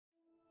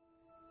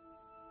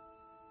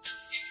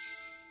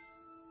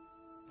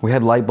We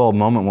had light bulb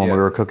moment when we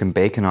were cooking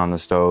bacon on the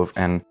stove,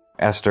 and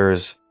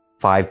Esther's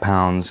 5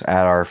 pounds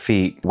at our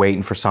feet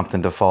waiting for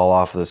something to fall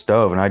off of the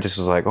stove, and I just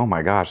was like, oh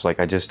my gosh, like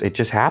it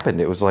just happened.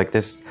 It was like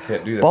this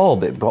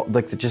bulb.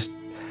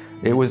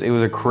 It was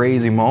a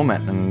crazy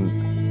moment,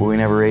 and we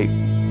never ate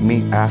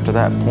meat after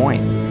that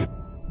point.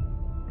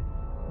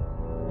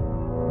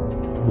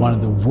 One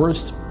of the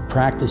worst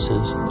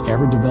practices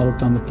ever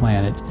developed on the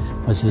planet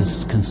was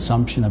this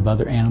consumption of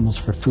other animals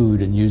for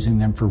food and using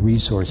them for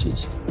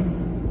resources.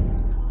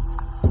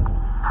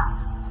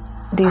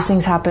 These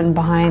things happen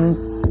behind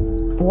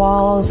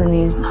walls in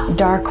these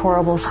dark,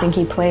 horrible,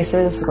 stinky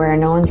places where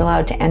no one's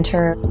allowed to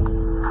enter.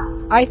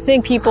 I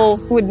think people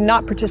would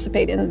not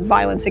participate in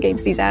violence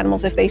against these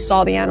animals if they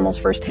saw the animals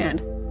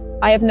firsthand.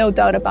 I have no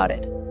doubt about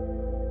it.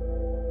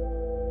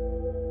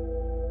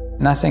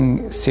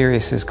 Nothing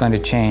serious is going to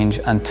change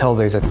until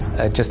there's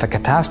just a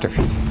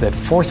catastrophe that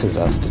forces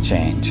us to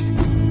change,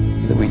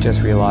 that we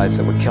just realize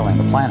that we're killing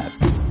the planet.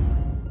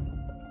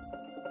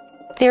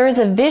 There is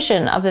a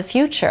vision of the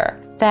future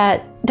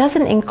that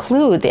doesn't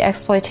include the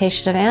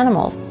exploitation of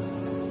animals.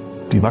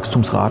 Die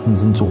Wachstumsraten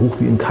sind so hoch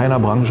wie in keiner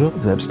Branche,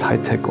 selbst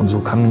Hightech und so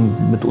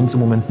kann mit uns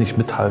im Moment nicht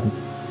mithalten.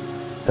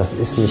 Das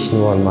ist nicht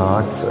nur ein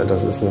Markt,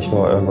 das ist nicht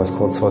nur irgendwas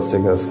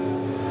Kurzfristiges.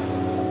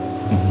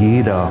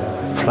 Jeder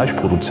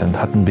Fleischproduzent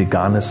hat ein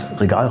veganes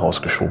Regal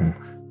rausgeschoben.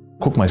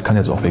 Guck mal, ich kann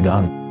jetzt auch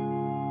vegan.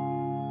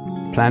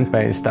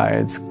 Plant-based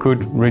diets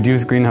could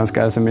reduce greenhouse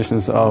gas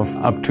emissions of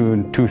up to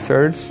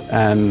 2/3,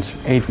 and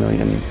 8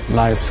 million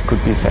lives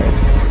could be saved.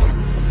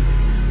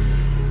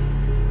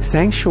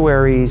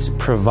 Sanctuaries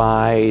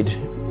provide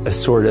a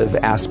sort of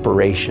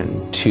aspiration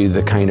to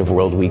the kind of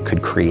world we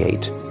could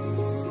create.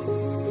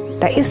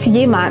 Da ist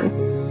jemand,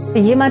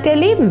 der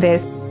leben will.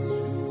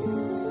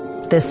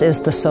 This is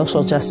the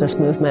social justice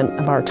movement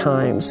of our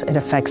times. It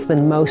affects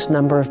the most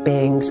number of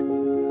beings.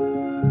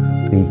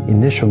 The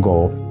initial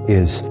goal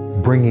is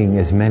bringing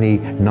as many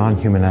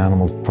non-human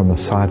animals from the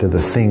side of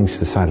the things to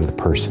the side of the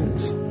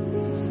persons.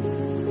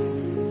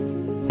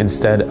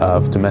 Instead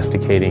of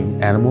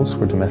domesticating animals,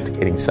 we're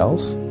domesticating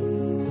cells.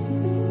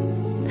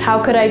 How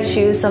could I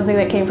choose something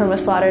that came from a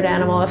slaughtered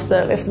animal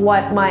if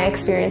what my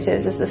experience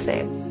is the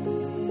same?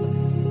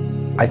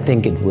 I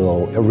think it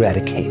will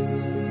eradicate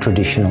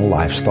traditional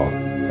livestock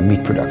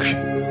meat production.